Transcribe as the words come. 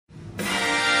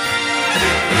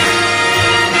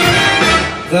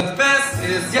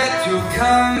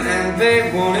come and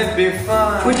babe, won't it be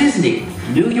fun? For Disney,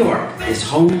 New York is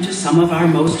home to some of our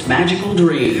most magical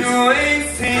dreams. You ain't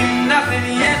seen nothing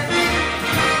yet.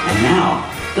 And now,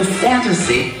 the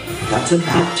fantasy that's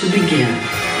about to begin.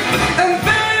 And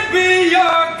baby,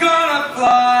 you're gonna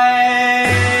fly.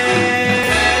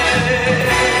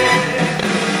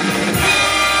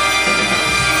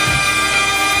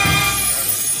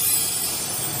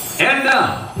 And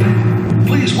now,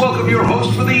 please welcome your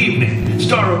host for the evening,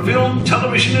 star of film,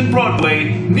 television, and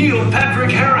Broadway, Neil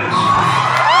Patrick Harris.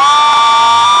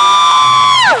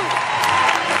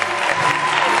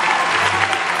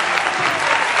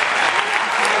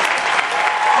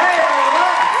 Hey,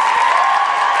 everyone!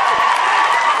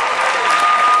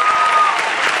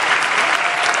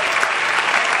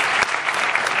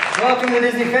 Welcome to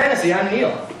Disney Fantasy. I'm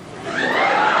Neil.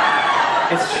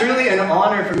 It's truly an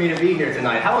honor for me to be here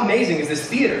tonight. How amazing is this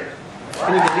theater?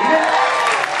 Can you believe it?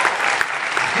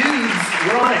 Dudes,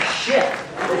 we're on a ship.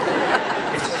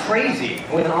 It's crazy.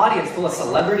 With an audience full of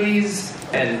celebrities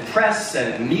and press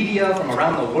and media from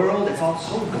around the world, it's all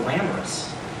so glamorous.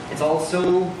 It's all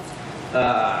so,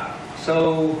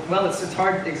 well, it's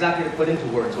hard exactly to put into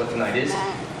words what tonight is.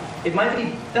 It might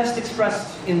be best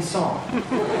expressed in song.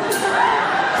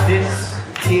 This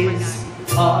is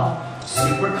a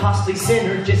super costly,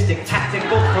 synergistic,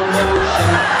 tactical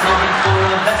promotion. Coming for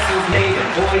a vessel's maiden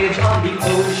voyage on the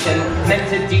ocean. Meant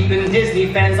to deepen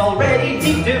Disney fans' already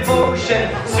deep devotion.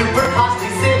 Super costly,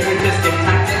 synergistic,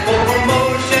 tactical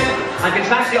promotion. I'm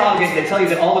contractually obligated to tell you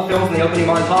that all the films in the opening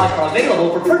montage are available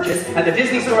for purchase at the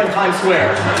Disney store in Times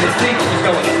Square. It's legal, just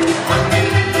go with it.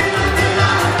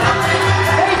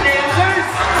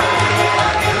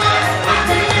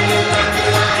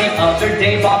 The other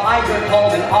day, Bob Iger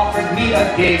called and offered me a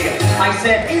gig. I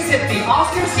said, is it the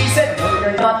Oscars? He said, no,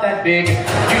 you're not that big. You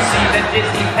see, the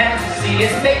Disney Fantasy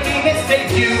is making its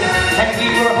debut, and we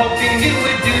were hoping you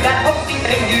would do that hokey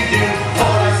thing you do for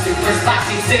our super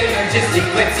splashy, synergistic,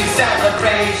 glitzy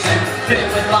celebration,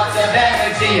 filled with lots of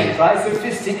energy and dry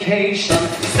sophistication,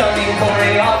 stunning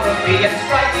choreography and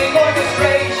striking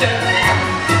orchestration.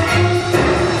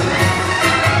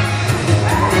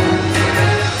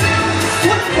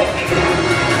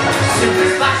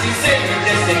 Super splashy,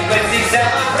 synergistic, glitzy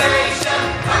celebration.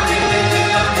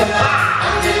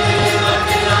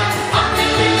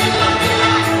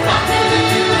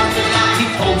 He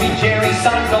told me Jerry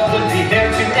Seinfeld would be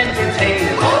there to entertain.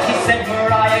 He said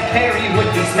Mariah Carey would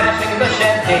be smashing the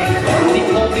champagne. He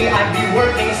told me I'd be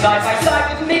working side by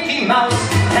side with Mickey Mouse,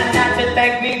 and that to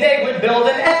thank me they would build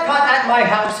an Epcot at my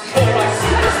house for our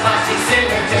super splashy,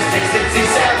 synergistic, glitzy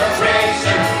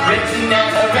celebration. Written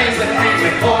and arranged with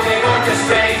pre-recorded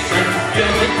orchestration,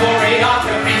 filled with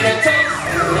choreography that takes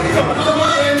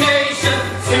coordination.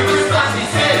 Super splashy,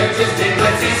 synergistic,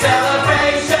 glitzy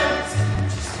celebration.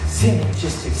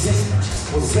 Synergistic,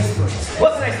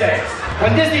 what can I say?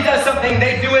 When Disney does something,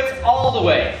 they do it all the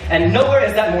way. And nowhere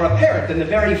is that more apparent than the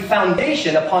very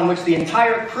foundation upon which the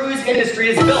entire cruise industry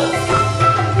is built.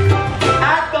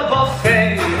 At the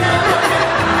buffet.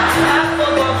 At the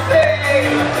buffet.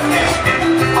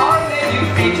 Our menu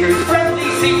features friendly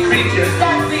sea creatures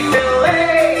that we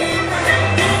fillet.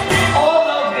 All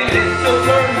of the little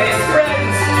mermaid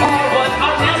friends are what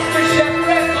our master chef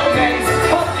recommends.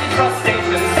 Healthy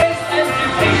crustaceans, taste and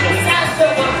mutations at the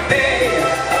buffet.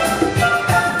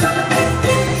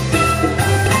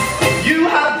 You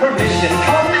have permission,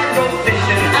 come and go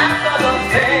fishing at the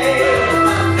buffet.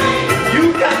 You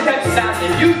can catch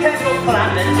salmon, you can go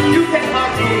clamming, you can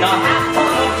harpuna, half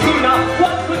ton of tuna.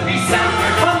 What could be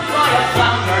sounder? Come fly a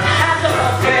flounder at the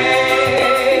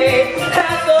buffet.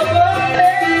 At the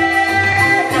buffet.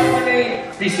 Now, let me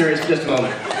be serious for just a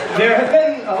moment. There have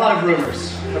been a lot of rumors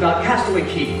about Castaway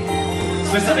Cay,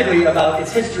 specifically about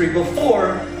its history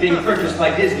before being purchased by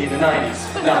Disney in the 90s.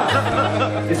 Now,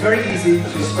 it's very easy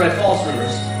to spread false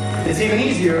rumors. It's even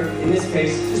easier, in this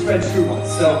case, to spread true ones.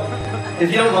 So, if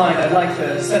you don't mind, I'd like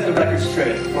to set the record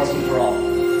straight once and for all.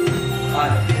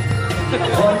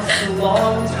 Once a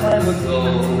long time ago,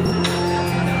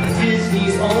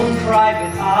 Disney's own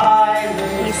private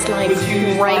island. He's like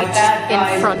right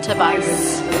in front of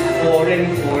us. For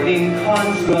importing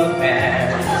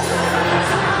contraband.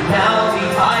 Now the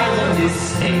island is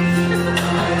safe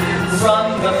from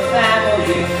the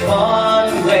family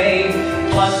funway.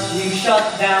 Plus you shut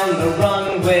down the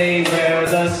runway where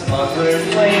the smugglers'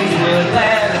 planes would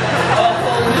land. A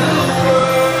whole new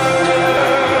world.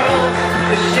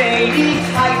 The shady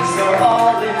types are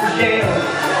all in jail.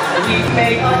 We've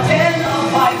made a den of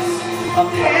vice, a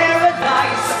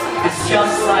paradise. It's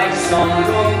just like some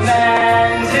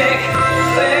romantic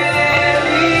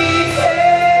fairy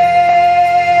tale.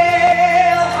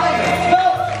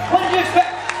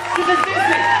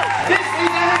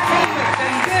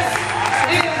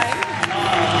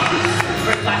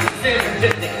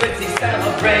 synergistic Quincy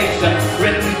celebration,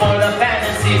 written for the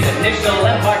fantasy's initial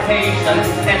embarkation,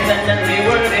 eminently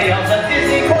worthy of the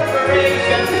Disney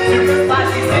Corporation. Super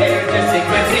flashy synergistic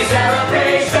Quincy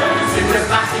celebration, super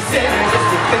flashy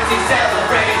synergistic Quincy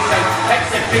celebration,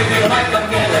 executed like a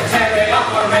military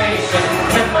operation,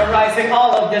 memorizing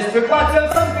all of this took lots of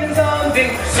something.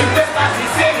 Super flashy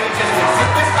synergistic,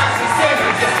 super flashy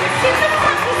synergistic, super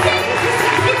flashy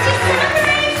synergistic Quincy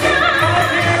celebration.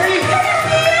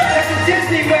 That's a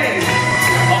Disney wave.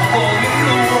 A whole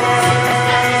new